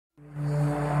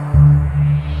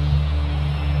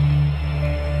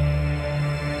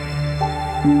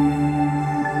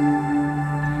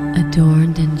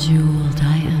Adorned and jeweled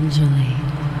I undulate,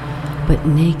 but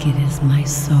naked is my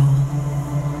soul.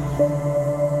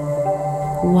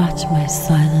 Watch my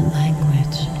silent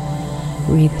language,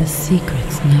 read the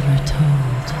secrets never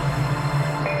told.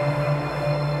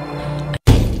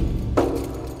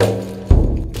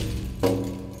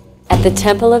 At the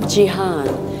temple of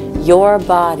Jehan, your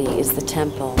body is the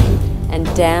temple, and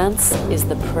dance is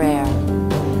the prayer.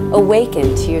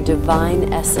 Awaken to your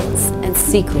divine essence, and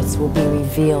secrets will be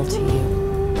revealed to you.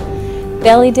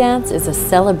 Bellydance is a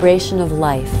celebration of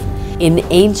life. In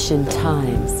ancient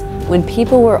times, when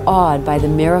people were awed by the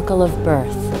miracle of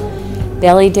birth,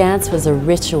 Bellydance was a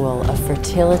ritual of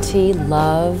fertility,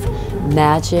 love,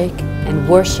 magic, and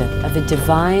worship of a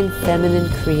divine feminine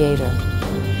creator.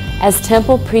 As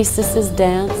temple priestesses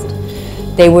danced,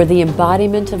 they were the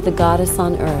embodiment of the goddess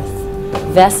on earth,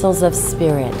 vessels of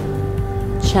spirit,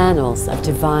 channels of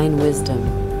divine wisdom.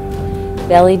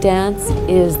 Bellydance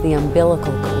is the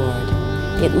umbilical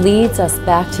cord. It leads us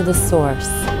back to the source,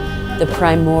 the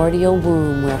primordial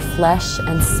womb where flesh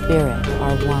and spirit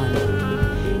are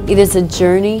one. It is a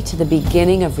journey to the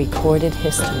beginning of recorded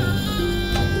history.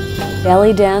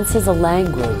 Bellydance is a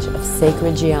language of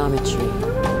sacred geometry.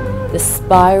 The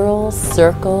spirals,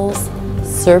 circles,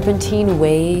 serpentine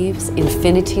waves,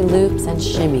 infinity loops, and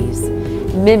shimmies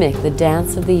mimic the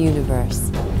dance of the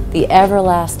universe, the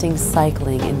everlasting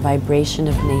cycling and vibration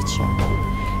of nature.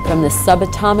 From the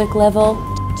subatomic level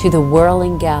to the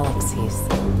whirling galaxies,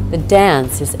 the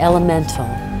dance is elemental,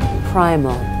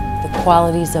 primal. The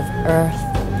qualities of earth,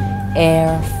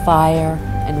 air, fire,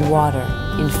 and water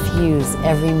infuse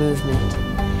every movement.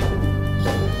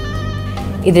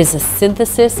 It is a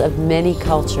synthesis of many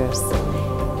cultures,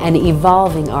 an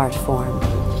evolving art form.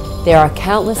 There are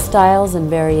countless styles and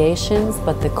variations,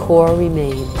 but the core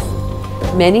remains.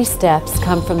 Many steps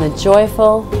come from the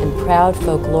joyful and proud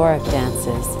folkloric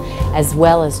dances, as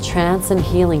well as trance and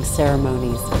healing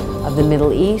ceremonies of the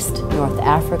Middle East, North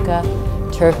Africa,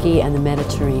 Turkey, and the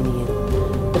Mediterranean.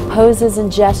 The poses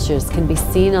and gestures can be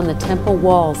seen on the temple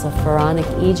walls of pharaonic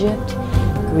Egypt,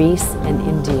 Greece, and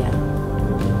India.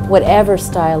 Whatever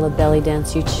style of belly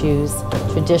dance you choose,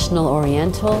 traditional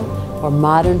Oriental or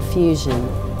modern fusion,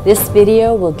 this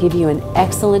video will give you an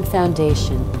excellent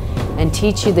foundation and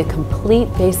teach you the complete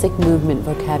basic movement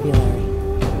vocabulary.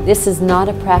 This is not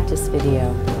a practice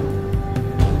video.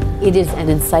 It is an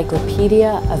encyclopedia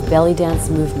of belly dance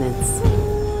movements.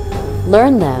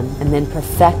 Learn them and then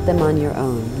perfect them on your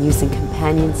own using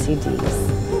companion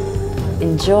CDs.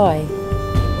 Enjoy!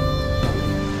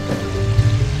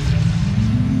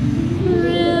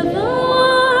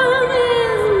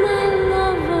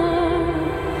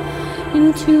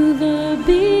 Into the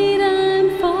beat.